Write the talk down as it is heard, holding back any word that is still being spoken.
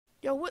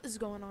Yo, what is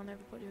going on,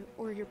 everybody?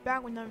 We're here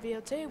back with another video.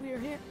 Today we are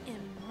here in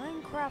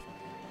Minecraft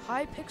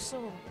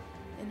HighPixel,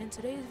 and in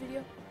today's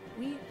video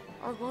we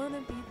are going to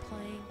be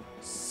playing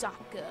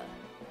soccer.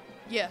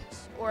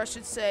 Yes, or I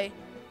should say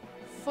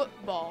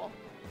football,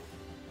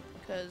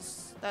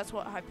 because that's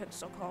what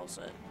HighPixel calls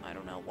it. I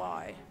don't know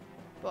why,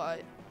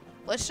 but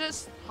let's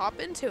just hop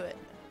into it.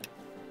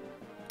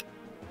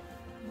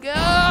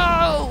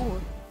 Go!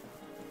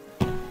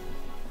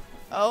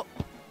 Oh.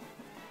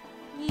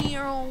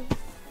 Meow.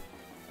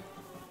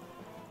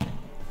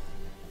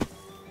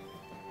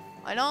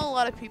 I know a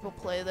lot of people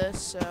play this,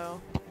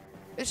 so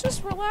it's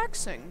just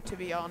relaxing, to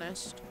be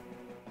honest.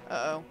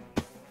 Uh-oh.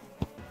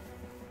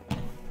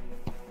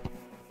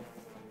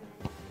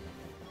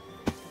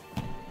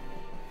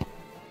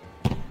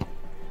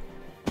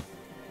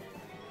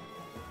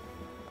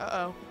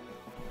 Uh-oh.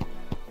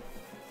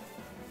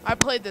 I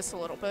played this a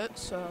little bit,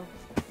 so...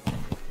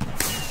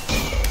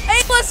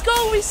 Hey, let's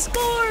go! We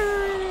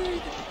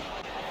scored!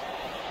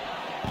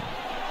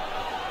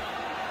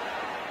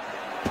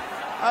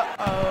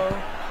 Uh-oh.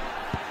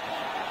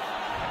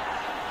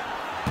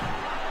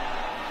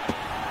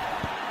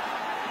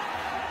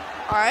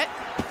 Alright,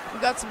 we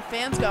got some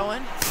fans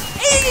going.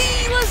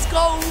 Hey, let's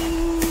go!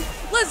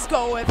 Let's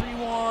go,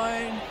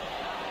 everyone!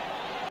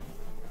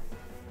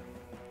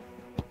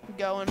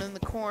 Going in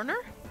the corner.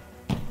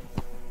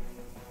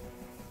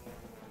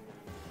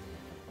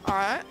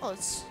 Alright,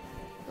 let's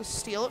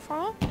steal it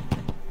from him.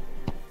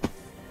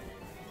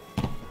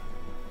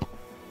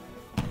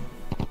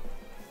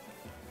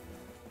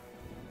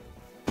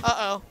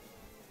 Uh-oh.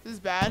 This is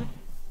bad.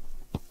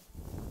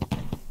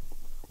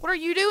 What are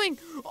you doing?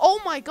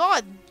 Oh my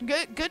god.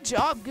 Good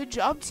job,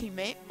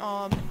 teammate.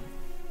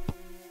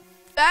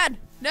 Bad.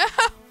 No.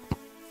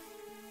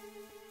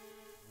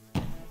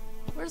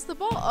 Where's the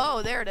ball?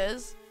 Oh, there it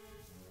is.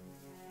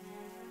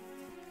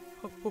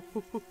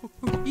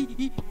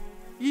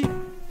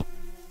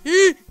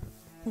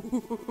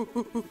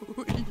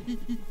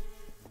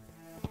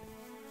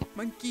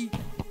 Monkey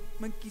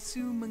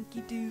sue, monkey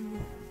do.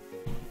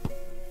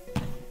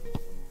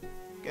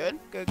 Good.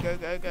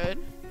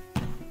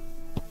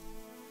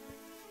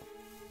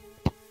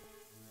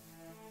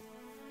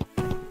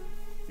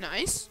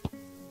 Nice.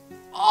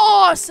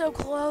 Oh, so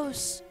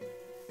close.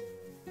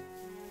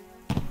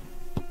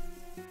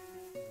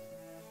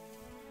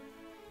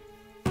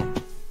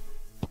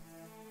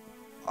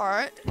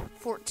 Alright,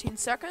 14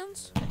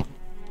 seconds.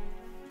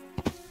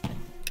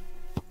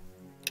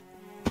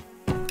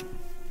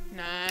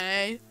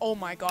 Nice. Oh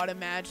my god,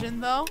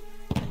 imagine though.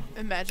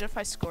 Imagine if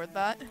I scored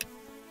that.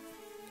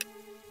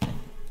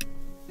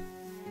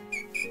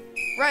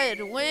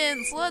 Red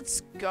wins,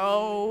 let's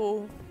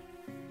go.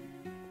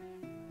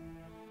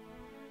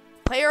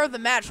 Player of the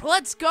match,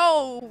 let's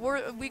go.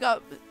 We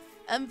got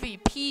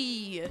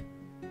MVP.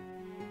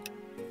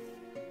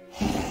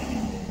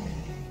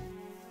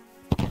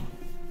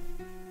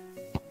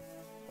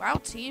 Wow,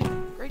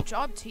 team. Great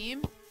job,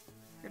 team.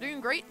 You're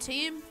doing great,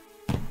 team.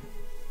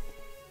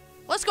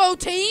 Let's go,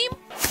 team.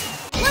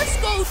 Let's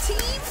go,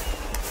 team.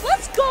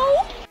 Let's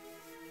go.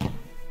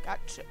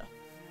 Gotcha.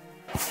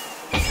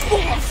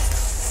 Oh,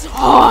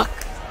 suck.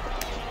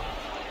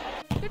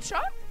 Good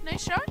shot.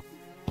 Nice shot.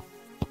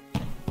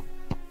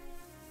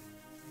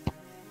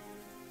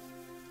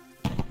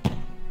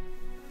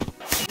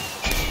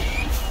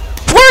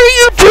 What are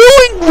you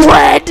doing,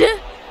 Red?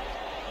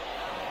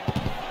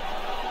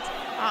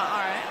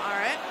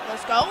 Alright.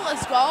 Let's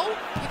go.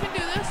 You can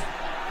do this.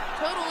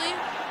 Totally.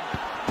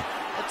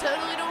 I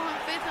totally don't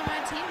have faith in my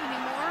team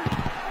anymore.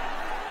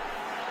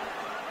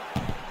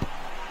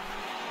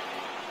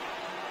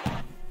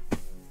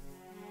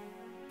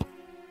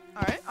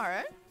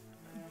 Alright.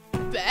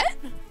 Bet.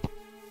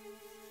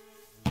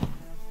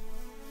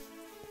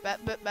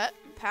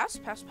 Pass.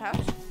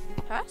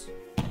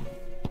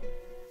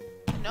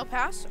 No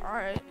pass?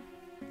 Alright.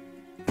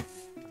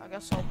 I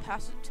guess I'll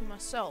pass it to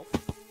myself.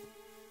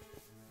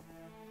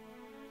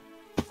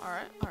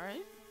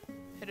 Alright.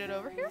 Hit it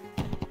over here.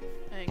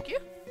 Thank you.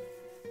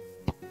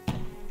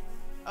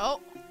 Oh.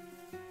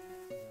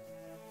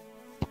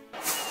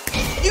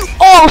 You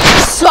all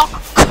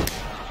suck!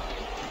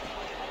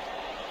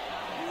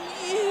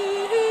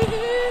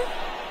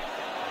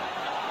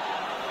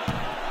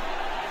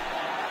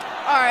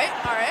 Alright.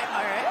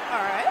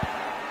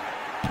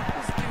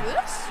 Let's do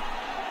this.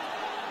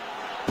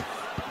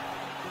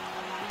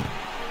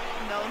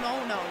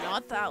 No,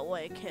 not that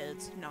way,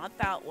 kids. Not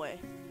that way.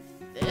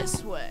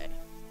 This way.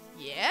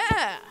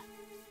 Yeah.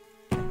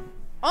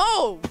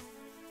 Oh.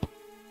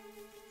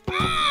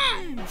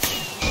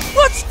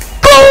 Let's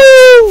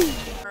go.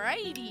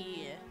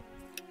 Alrighty.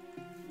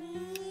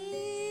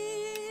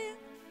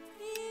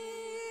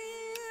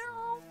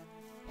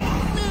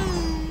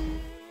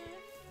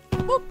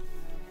 Whoop.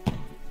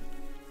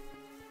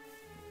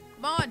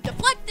 Come on,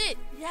 deflect it.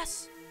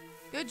 Yes.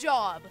 Good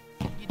job.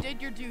 You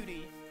did your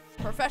duty.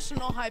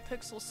 Professional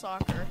HighPixel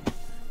soccer.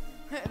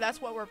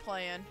 That's what we're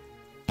playing.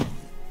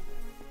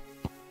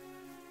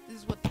 This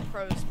is what the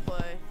pros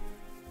play.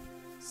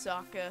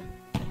 Soccer.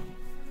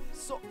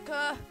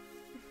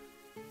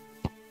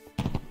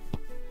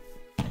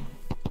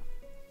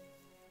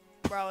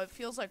 Bro, it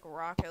feels like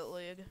Rocket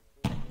League.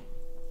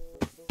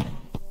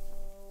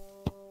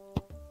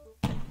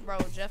 Bro,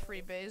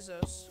 Jeffrey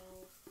Bezos.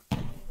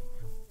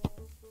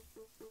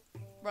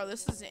 Bro,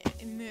 this is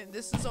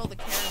all the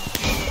Karens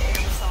from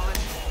Amazon.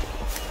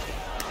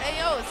 Hey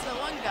yo, it's the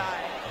one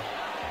guy.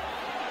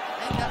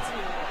 I think that's who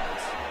it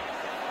was.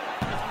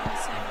 It's from the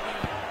same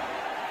game.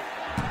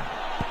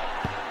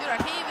 Dude, I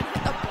can't even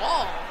hit the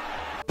ball.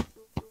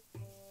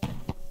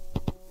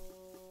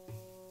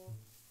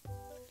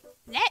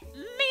 Let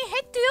me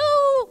hit you,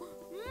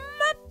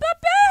 my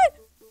puppy!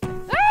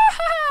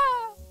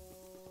 Ah!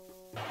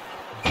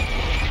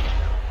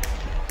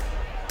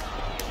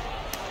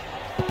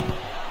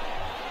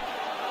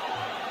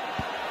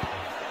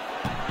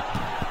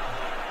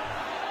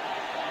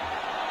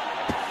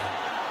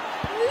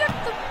 Let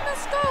them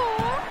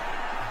score.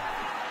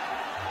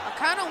 I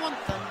kind of want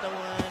them to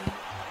win.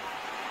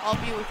 I'll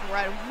be with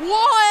Red.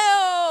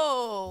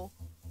 Whoa!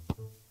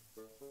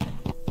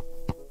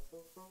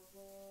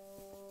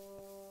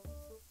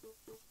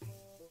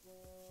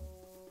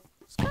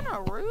 It's kind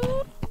of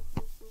rude.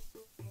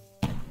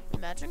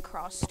 Imagine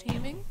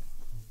cross-teaming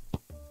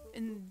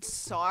in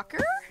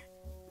soccer?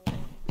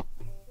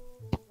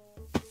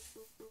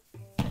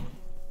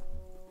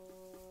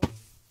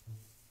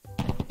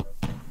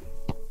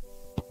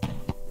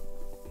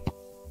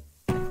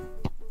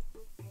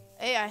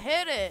 Hey, I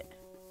hit it.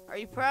 Are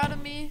you proud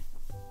of me?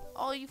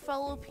 All you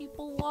fellow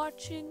people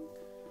watching?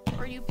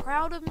 Are you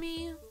proud of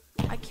me?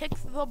 I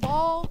kicked the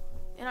ball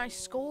and I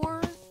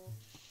score.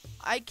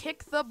 I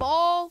kick the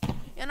ball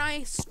and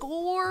I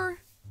score.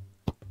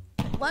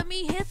 Let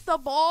me hit the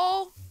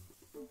ball.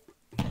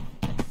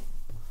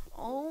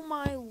 Oh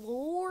my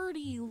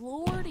lordy,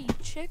 lordy,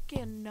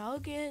 chicken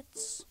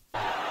nuggets.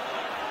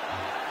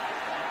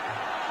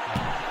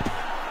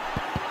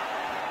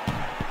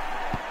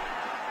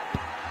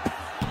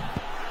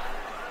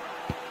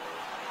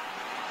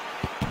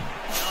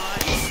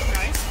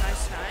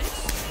 Nice.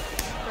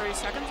 30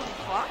 seconds on the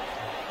clock.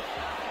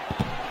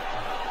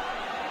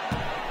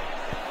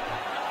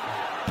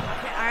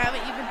 Okay, I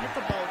haven't even hit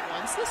the ball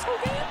once this whole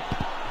game.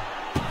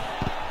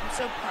 I'm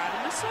so proud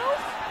of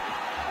myself.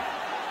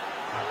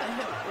 I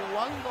hit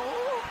one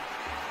goal.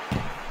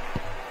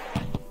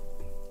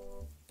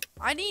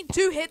 I need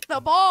to hit the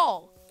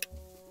ball.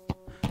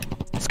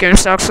 This game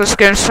sucks. This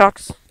game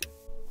sucks.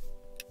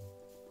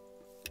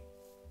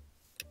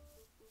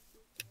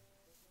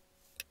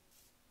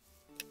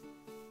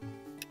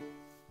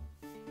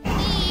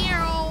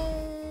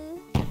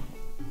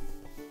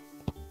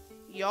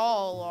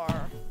 Y'all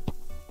are.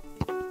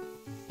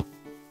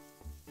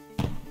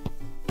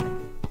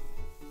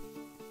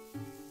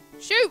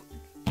 Shoot!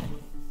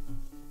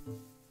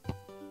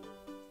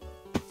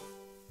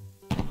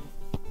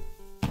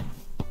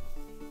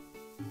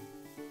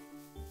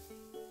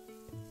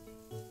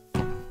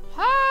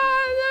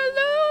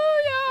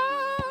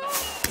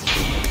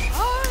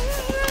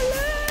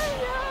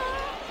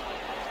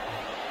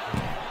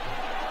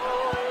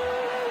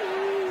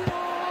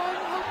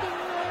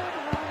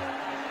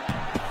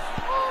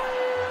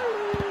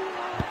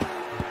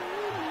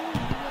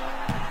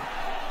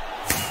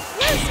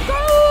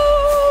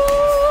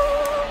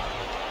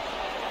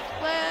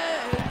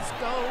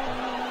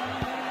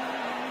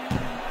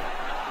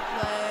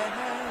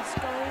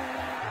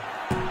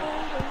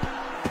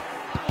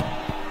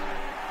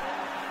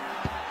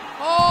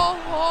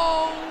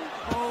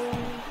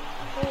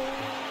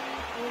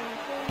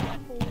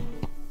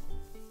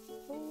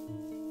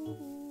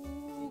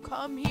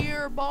 Come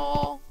here,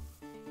 ball.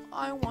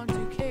 I want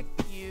to kick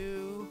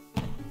you.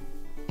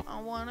 I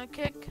want to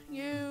kick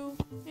you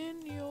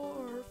in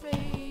your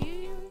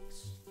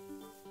face.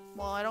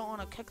 Well, I don't want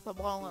to kick the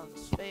ball in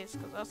his face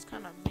because that's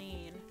kind of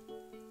mean.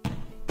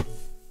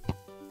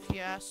 If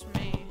you ask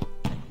me.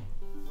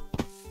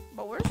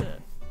 But where's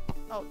it?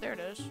 Oh, there it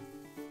is.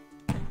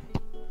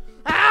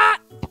 Ah!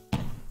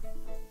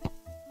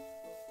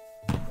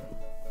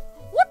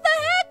 What the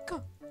heck?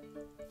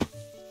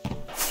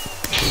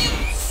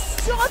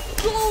 Shut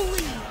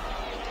goalie!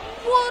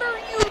 What are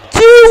you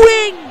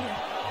doing?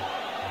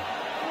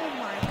 Oh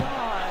my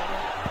god.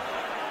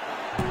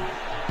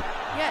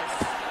 Yes.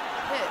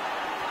 Hit.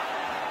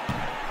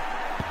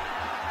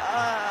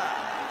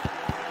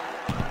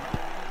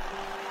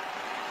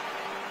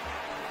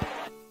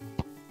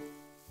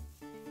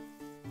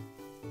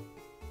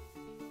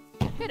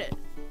 Hit it.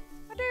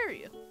 I dare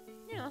you.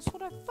 Yeah, that's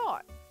what I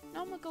thought.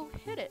 Now I'm gonna go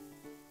hit it.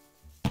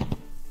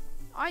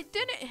 I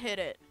didn't hit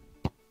it.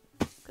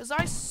 Cause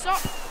I saw. I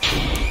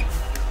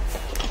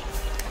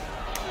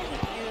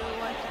hit you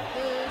like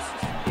this.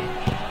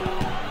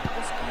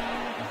 This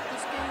game.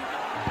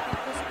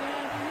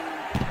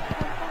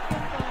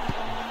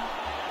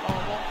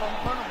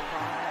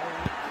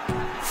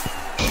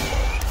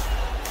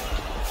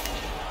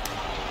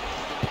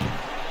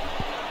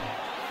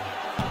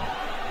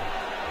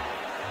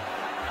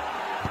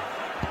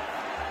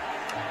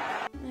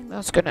 I think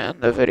that's gonna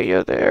end the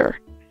video there.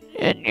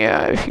 And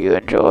yeah, if you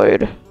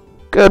enjoyed,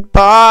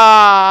 goodbye.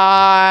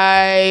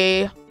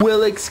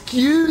 Well,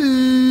 excuse.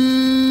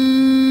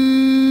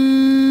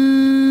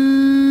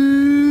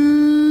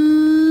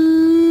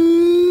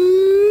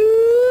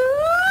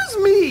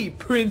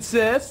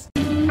 princess.